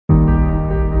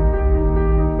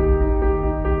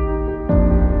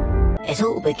It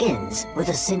all begins with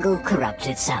a single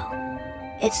corrupted cell.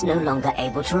 It's no longer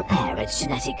able to repair its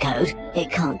genetic code, it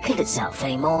can't kill itself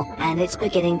anymore, and it's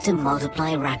beginning to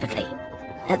multiply rapidly.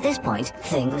 At this point,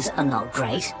 things are not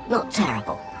great, not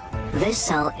terrible. This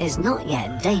cell is not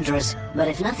yet dangerous, but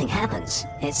if nothing happens,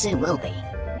 it soon will be.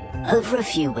 Over a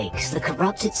few weeks, the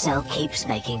corrupted cell keeps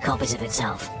making copies of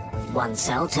itself. One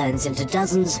cell turns into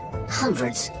dozens,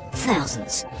 hundreds,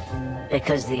 thousands.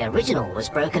 Because the original was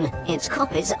broken, its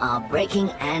copies are breaking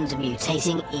and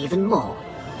mutating even more.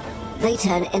 They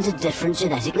turn into different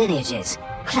genetic lineages,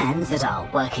 clans that are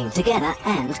working together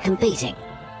and competing.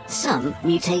 Some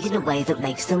mutate in a way that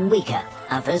makes them weaker,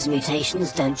 others'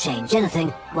 mutations don't change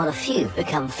anything, while a few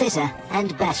become fitter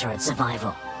and better at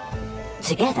survival.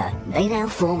 Together, they now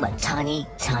form a tiny,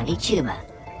 tiny tumour.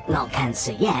 Not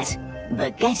cancer yet,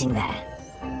 but getting there.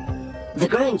 The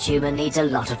growing tumour needs a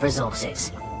lot of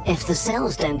resources. If the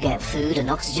cells don't get food and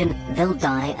oxygen, they'll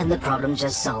die and the problem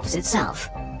just solves itself.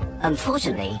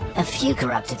 Unfortunately, a few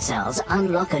corrupted cells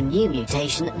unlock a new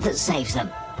mutation that saves them,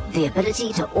 the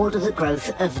ability to order the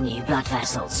growth of new blood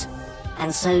vessels.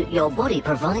 And so your body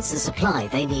provides the supply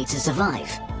they need to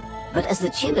survive. But as the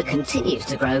tumour continues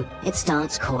to grow, it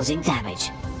starts causing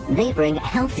damage. Neighbouring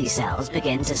healthy cells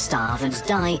begin to starve and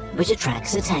die, which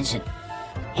attracts attention.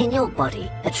 In your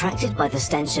body, attracted by the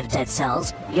stench of dead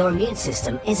cells, your immune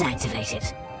system is activated.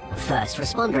 First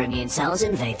responder immune cells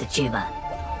invade the tumour.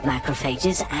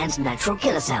 Macrophages and natural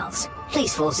killer cells,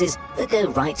 police forces that go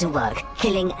right to work,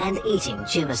 killing and eating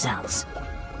tumour cells.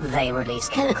 They release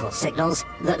chemical signals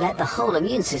that let the whole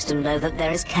immune system know that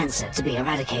there is cancer to be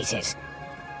eradicated.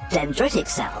 Dendritic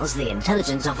cells, the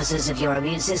intelligence officers of your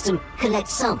immune system, collect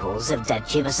samples of dead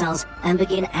tumour cells and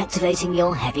begin activating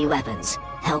your heavy weapons,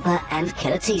 helper and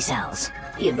killer T cells.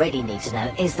 You really need to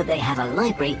know is that they have a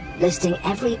library listing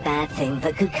every bad thing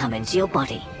that could come into your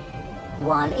body.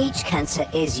 While each cancer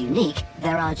is unique,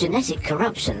 there are genetic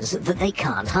corruptions that they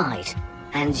can't hide,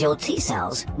 and your T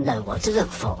cells know what to look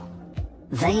for.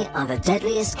 They are the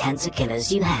deadliest cancer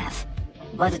killers you have.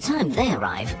 By the time they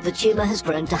arrive, the tumour has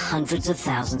grown to hundreds of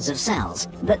thousands of cells,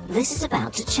 but this is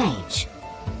about to change.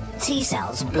 T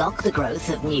cells block the growth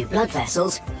of new blood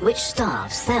vessels, which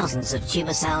starves thousands of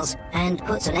tumour cells and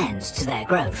puts an end to their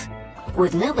growth.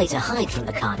 With no way to hide from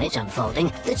the carnage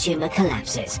unfolding, the tumour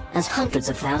collapses as hundreds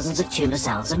of thousands of tumour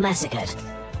cells are massacred.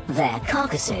 Their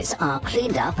carcasses are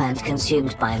cleaned up and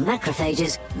consumed by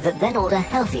macrophages that then order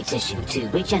healthy tissue to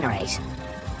regenerate.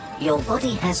 Your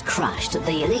body has crushed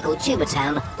the illegal tumour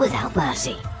town without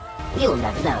mercy. You'll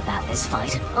never know about this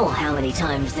fight or how many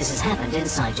times this has happened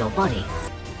inside your body.